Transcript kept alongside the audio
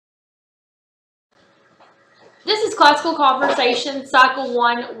Classical Conversation, Cycle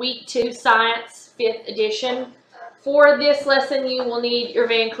 1, Week 2, Science, 5th edition. For this lesson, you will need your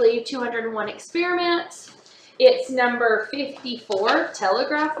VanCleave 201 experiments. It's number 54,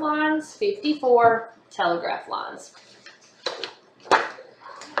 telegraph lines, 54 telegraph lines.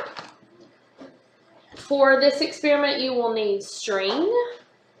 For this experiment, you will need string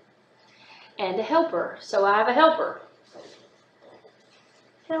and a helper. So I have a helper.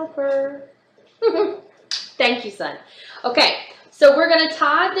 Helper. Thank you, son. Okay, so we're going to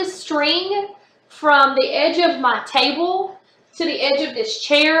tie the string from the edge of my table to the edge of this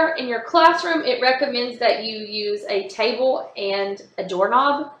chair. In your classroom, it recommends that you use a table and a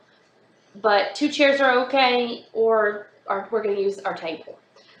doorknob, but 2 chairs are okay, or we're going to use our table.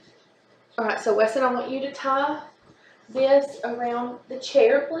 All right, so Weston, I want you to tie this around the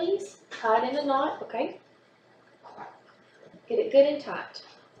chair, please. Tie it in a knot, okay? Get it good and tight.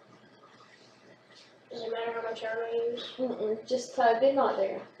 Does it matter how much yarn I use? Just tie a good knot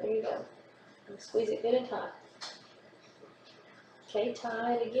there. There you go. And squeeze it good and tight. Okay,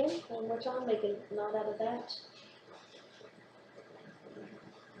 tie it again. One more time. Make a knot out of that.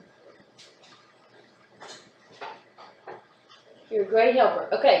 You're a great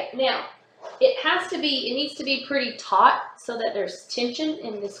helper. Okay, now it needs to be pretty taut so that there's tension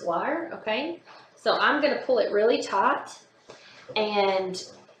in this wire. Okay, so I'm going to pull it really tight, and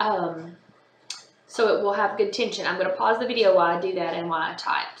so it will have good tension. I'm going to pause the video while I do that and while I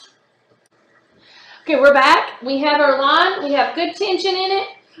tie it. Okay, we're back. We have our line. We have good tension in it.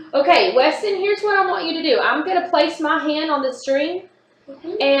 Okay, Weston, here's what I want you to do. I'm going to place my hand on the string,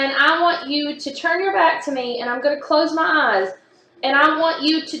 and I want you to turn your back to me, and I'm going to close my eyes. And I want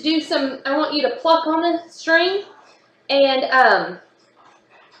you to I want you to pluck on the string, and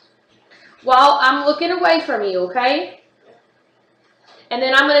while I'm looking away from you, okay? And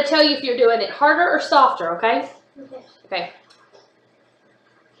then I'm going to tell you if you're doing it harder or softer, okay? Okay.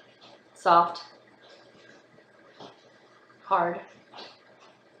 Soft. Hard.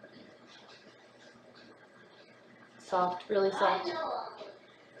 Soft, really soft.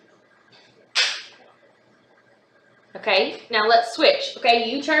 Okay, now let's switch. Okay,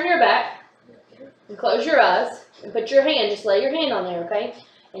 you turn your back and close your eyes and put your hand, just lay your hand on there, okay?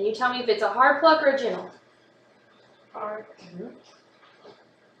 And you tell me if it's a hard pluck or a gentle. Hard.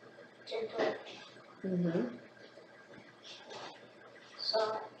 Gentle.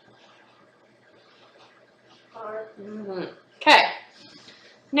 Soft. Hard. Okay.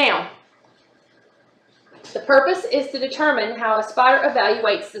 Now, the purpose is to determine how a spider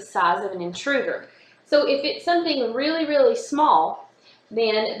evaluates the size of an intruder. So if it's something really, really small,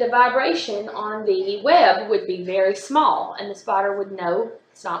 then the vibration on the web would be very small, and the spider would know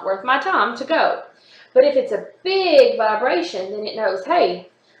it's not worth my time to go. But if it's a big vibration, then it knows, hey,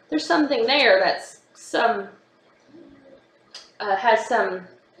 there's something there that's has some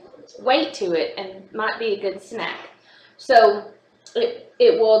weight to it and might be a good snack. So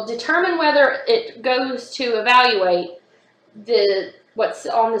it will determine whether it goes to evaluate what's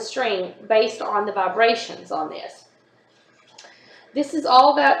on the string based on the vibrations on this. This is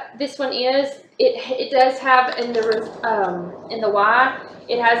all that this one is. It does have in the Y,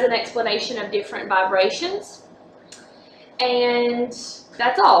 it has an explanation of different vibrations. And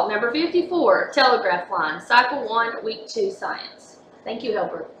that's all. Number 54, telegraph line, cycle 1, week 2, science. Thank you,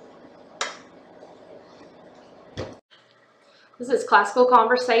 helper. This is Classical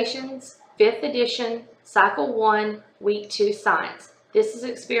Conversations, 5th edition, cycle 1, week 2, science. This is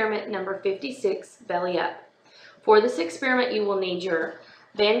experiment number 56, belly up. For this experiment, you will need your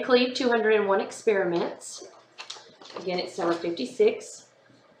VanCleave 201 experiments. Again, it's number 56,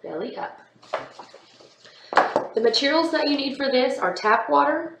 belly up. The materials that you need for this are tap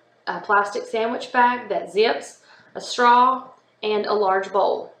water, a plastic sandwich bag that zips, a straw, and a large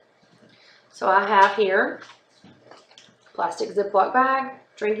bowl. So I have here plastic Ziploc bag,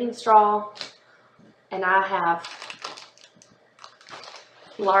 drinking straw, and I have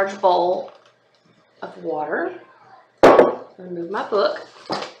a large bowl of water. Remove my book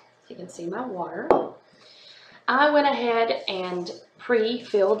so you can see my water. I went ahead and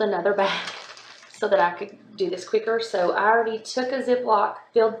pre-filled another bag so that I could do this quicker. So I already took a Ziploc,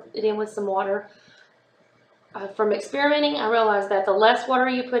 filled it in with some water. From experimenting, I realized that the less water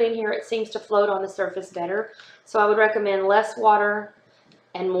you put in here, it seems to float on the surface better. So I would recommend less water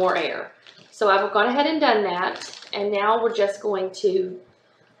and more air. So I've gone ahead and done that. And now we're just going to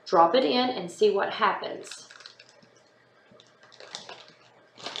drop it in and see what happens.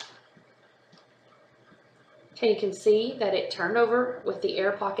 Okay, you can see that it turned over with the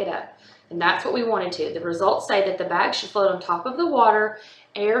air pocket up. And that's what we wanted to. The results say that the bag should float on top of the water,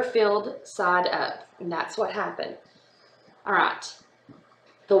 air filled side up. And that's what happened. All right.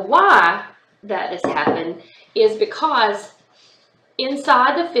 The why that this happened is because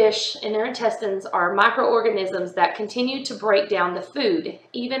inside the fish in their intestines are microorganisms that continue to break down the food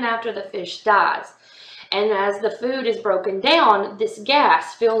even after the fish dies. And as the food is broken down, this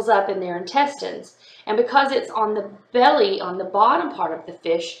gas fills up in their intestines. And because it's on the belly, on the bottom part of the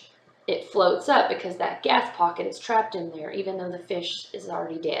fish, it floats up because that gas pocket is trapped in there, even though the fish is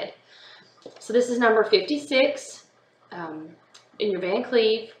already dead. So this is number 56 in your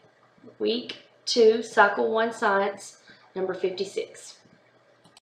VanCleave, week 2, cycle 1 science, number 56.